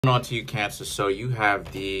On to you, Cancer. So you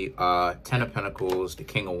have the Ten of Pentacles, the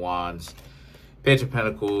King of Wands, Page of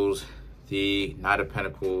Pentacles, the Knight of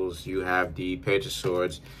Pentacles. You have the Page of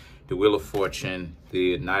Swords, the Wheel of Fortune,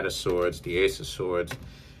 the Knight of Swords, the Ace of Swords,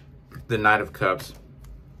 the Knight of Cups,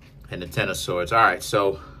 and the Ten of Swords. All right,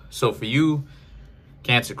 so for you,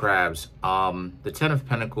 Cancer crabs, the Ten of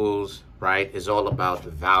Pentacles, right, is all about the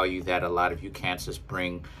value that a lot of you Cancers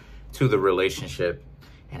bring to the relationship,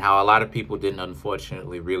 and how a lot of people didn't,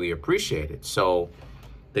 unfortunately, really appreciate it. So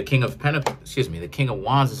the King of Pentacles, the King of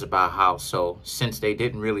Wands is about how, since they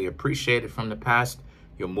didn't really appreciate it from the past,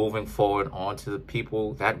 you're moving forward on to the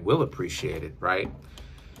people that will appreciate it, right?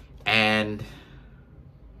 And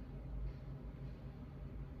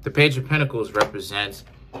the Page of Pentacles represents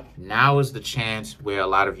now is the chance where a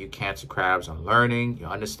lot of you Cancer crabs are learning, you're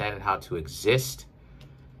understanding how to exist,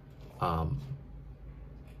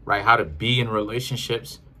 right? How to be in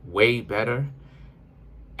relationships way better.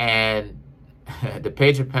 And the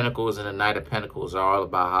Page of Pentacles and the Knight of Pentacles are all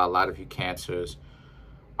about how a lot of you Cancers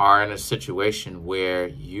are in a situation where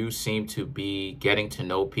you seem to be getting to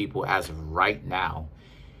know people as of right now.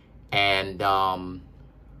 And,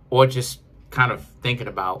 or just kind of thinking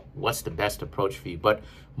about what's the best approach for you, but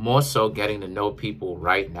more so getting to know people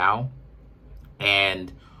right now,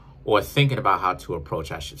 and, or thinking about how to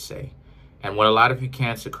approach, I should say. And what a lot of you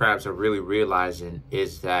Cancer crabs are really realizing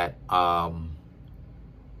is that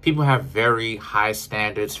people have very high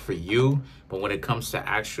standards for you, but when it comes to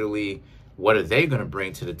actually what are they going to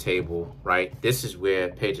bring to the table, right? This is where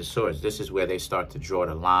Page of Swords, this is where they start to draw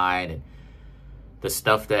the line, and the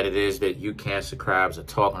stuff that it is that you Cancer crabs are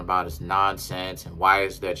talking about is nonsense, and why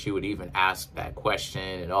is that you would even ask that question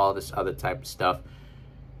and all this other type of stuff.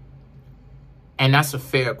 And that's a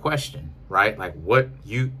fair question, right? Like what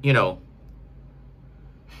you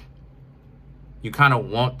kind of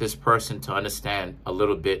want this person to understand a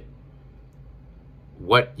little bit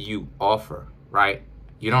what you offer, right?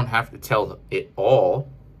 You don't have to tell it all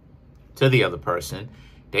to the other person.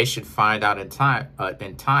 They should find out in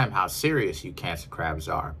time how serious you Cancer crabs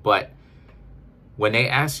are. But when they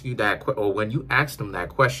ask you that, or when you ask them that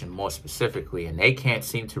question more specifically, and they can't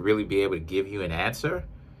seem to really be able to give you an answer,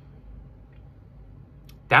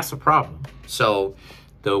 that's a problem. So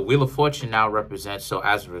the Wheel of Fortune now represents, so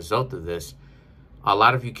as a result of this, a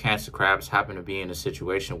lot of you Cancer crabs happen to be in a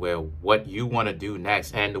situation where what you want to do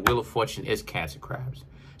next, and the Wheel of Fortune is Cancer crabs.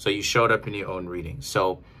 So you showed up in your own reading.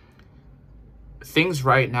 So things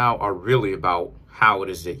right now are really about how it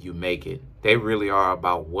is that you make it. They really are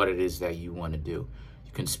about what it is that you want to do.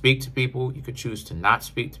 You can speak to people. You could choose to not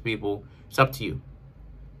speak to people. It's up to you.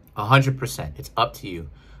 100%. It's up to you.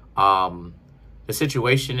 The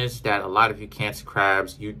situation is that a lot of you Cancer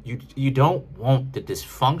crabs, you don't want the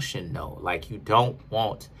dysfunction, though. Like, you don't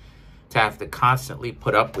want to have to constantly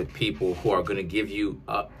put up with people who are going to give you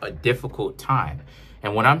a difficult time.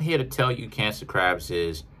 And what I'm here to tell you Cancer crabs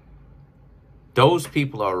is those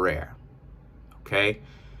people are rare, okay?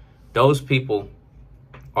 Those people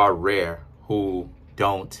are rare who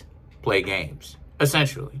don't play games.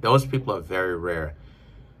 Essentially, those people are very rare.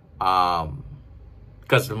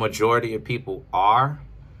 Because the majority of people are,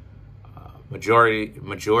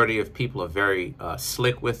 majority of people are very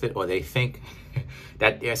slick with it, or they think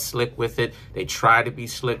that they're slick with it. They try to be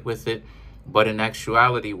slick with it. But in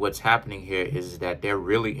actuality, what's happening here is that they're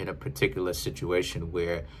really in a particular situation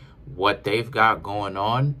where what they've got going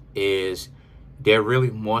on is they're really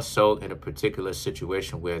more so in a particular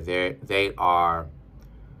situation where they are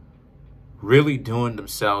really doing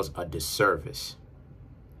themselves a disservice.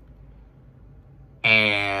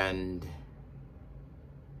 And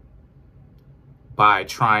by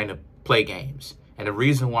trying to play games. And the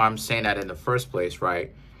reason why I'm saying that in the first place,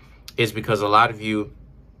 right, is because a lot of you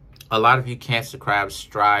Cancer crabs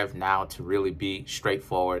strive now to really be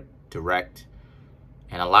straightforward, direct,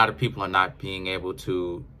 and a lot of people are not being able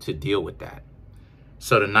to deal with that.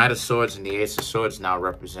 So the Knight of Swords and the Ace of Swords now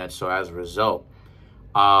represent, so as a result,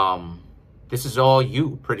 this is all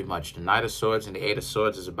you, pretty much. The Knight of Swords and the Eight of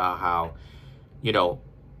Swords is about how,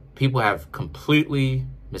 people have completely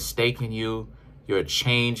mistaken you. You're a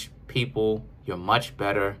changed people. You're much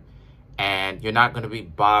better. And you're not going to be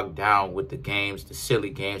bogged down with the games, the silly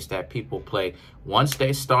games that people play. Once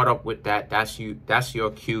they start up with that, that's your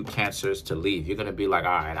cue, Cancers, to leave. You're going to be like,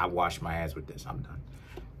 all right, I wash my hands with this. I'm done.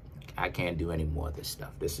 I can't do any more of this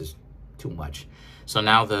stuff. This is too much. So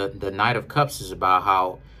now the Knight of Cups is about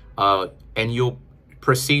how, and you'll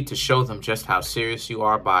proceed to show them just how serious you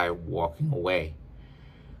are by walking away.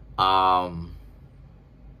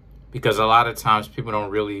 Because a lot of times people don't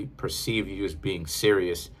really perceive you as being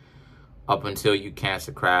serious up until you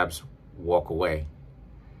Cancer crabs walk away.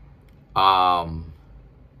 And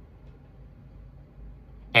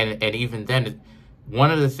even then,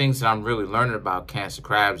 one of the things that I'm really learning about Cancer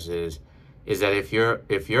crabs is that if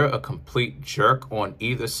you're a complete jerk on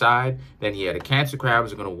either side, then yeah, the Cancer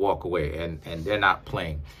crabs are gonna walk away and they're not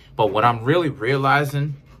playing. But what I'm really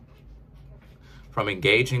realizing from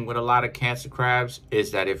engaging with a lot of Cancer crabs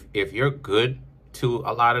is that if you're good to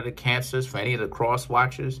a lot of the Cancers, for any of the cross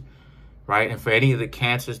watchers, right, and for any of the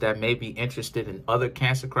Cancers that may be interested in other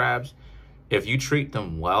Cancer crabs, if you treat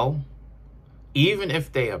them well, even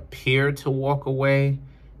if they appear to walk away,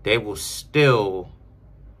 they will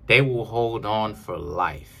hold on for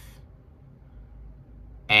life.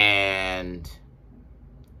 And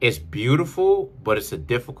it's beautiful, but it's a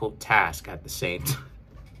difficult task at the same time.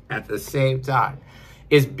 At the same time,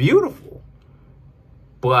 it's beautiful,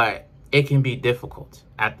 but it can be difficult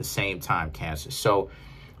at the same time, Cancer. So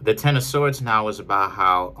the Ten of Swords now is about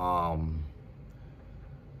how,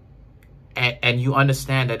 and you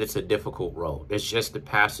understand that it's a difficult road. It's just the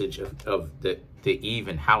passage of the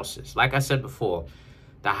even houses. Like I said before,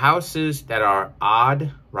 the houses that are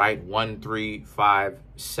odd, right? 1, 3, 5,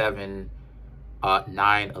 7,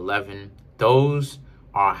 9, 11. Those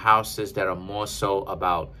are houses that are more so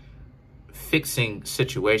about fixing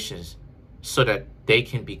situations so that they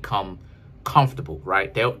can become comfortable,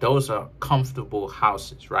 right? Those are comfortable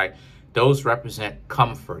houses, right? Those represent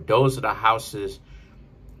comfort. Those are the houses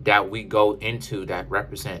that we go into that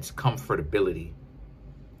represents comfortability,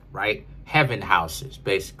 right? Heaven houses,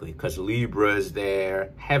 basically, because Libra is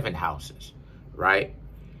there, heaven houses, right?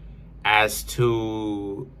 As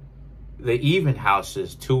to the even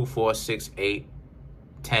houses, 2, 4, 6, 8,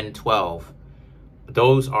 10, 12,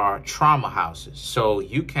 those are trauma houses. So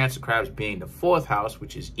you Cancer crabs being the 4th house,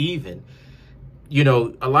 which is even, you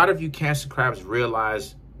know, a lot of you Cancer crabs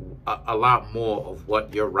realize a lot more of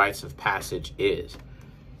what your rites of passage is.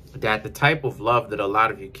 That the type of love that a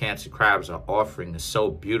lot of you Cancer crabs are offering is so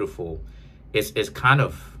beautiful. It's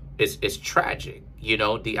tragic. You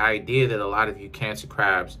know, the idea that a lot of you Cancer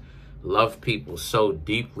crabs love people so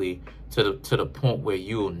deeply to the point where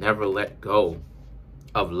you will never let go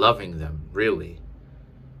of loving them, really.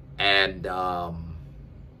 And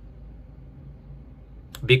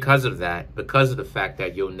because of that, because of the fact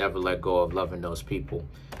that you'll never let go of loving those people,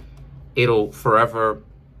 it'll forever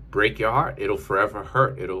break your heart. It'll forever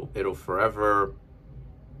hurt. It'll forever,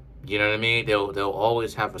 you know what I mean? They'll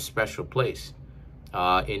always have a special place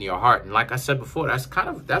in your heart. And like I said before, that's kind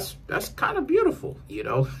of beautiful, you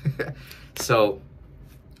know. So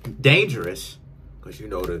dangerous, because you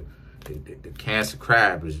know the Cancer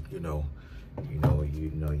crab is, you don't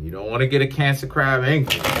want to get a Cancer crab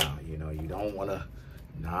angry now. You know, you don't want to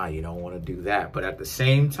do that. But at the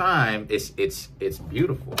same time, it's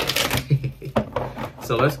beautiful.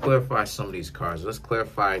 So let's clarify some of these cards. Let's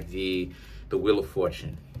clarify the Wheel of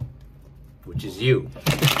Fortune, which is you.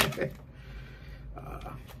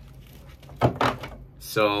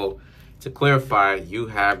 So to clarify, you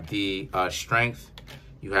have the Strength,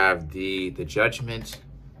 you have the Judgment,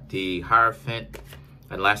 the Hierophant,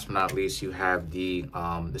 and last but not least, you have the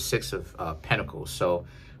 6 of Pentacles. So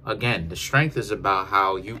again, the Strength is about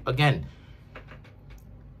how you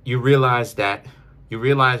realize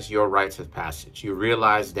your rites of passage. You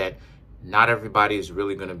realize that not everybody is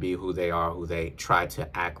really going to be who they are, who they try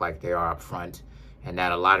to act like they are up front, and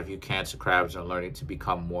that a lot of you Cancer crabs are learning to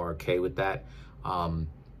become more okay with that.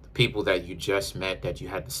 People that you just met that you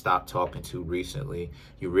had to stop talking to recently,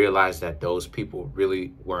 you realize that those people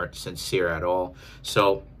really weren't sincere at all.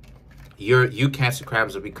 So you Cancer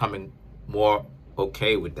crabs are becoming more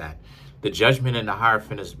okay with that. The Judgment and the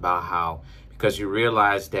Hierophant is about how, because you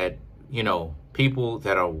realize that, you know, people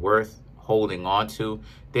that are worth holding on to,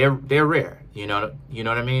 they're rare. You know what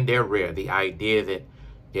I mean? They're rare. The idea that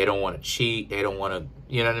they don't want to cheat, they don't want to,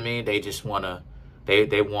 you know what I mean? They just want to,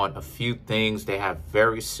 they want a few things. They have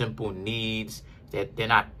very simple needs. That they're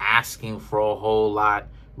not asking for a whole lot,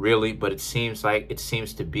 really, but it seems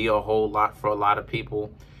to be a whole lot for a lot of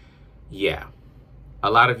people. Yeah. A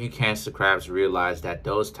lot of you Cancer crabs realize that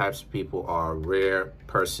those types of people are a rare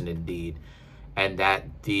person indeed. And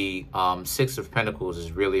that the 6 of Pentacles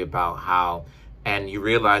is really about how, and you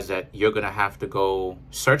realize that you're going to have to go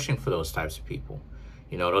searching for those types of people.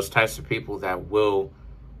 You know, those types of people that will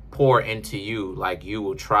pour into you like you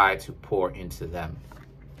will try to pour into them.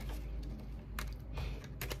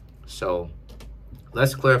 So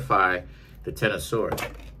let's clarify the 10 of Swords.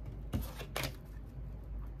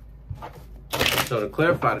 So to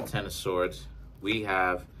clarify the 10 of Swords, we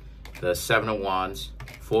have the 7 of Wands,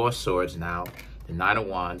 4 of Swords now, the 9 of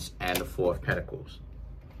Wands, and the 4 of Pentacles.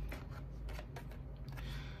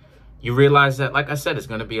 you realize that, like I said, it's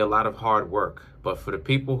going to be a lot of hard work. But for the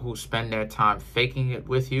people who spend their time faking it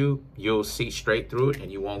with you, you'll see straight through it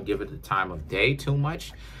and you won't give it the time of day too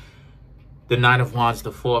much. The Nine of Wands,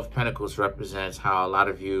 the Four of Pentacles, represents how a lot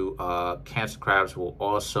of you Cancer crabs will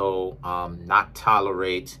also not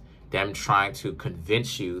tolerate them trying to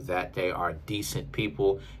convince you that they are decent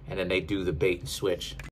people, and then they do the bait and switch.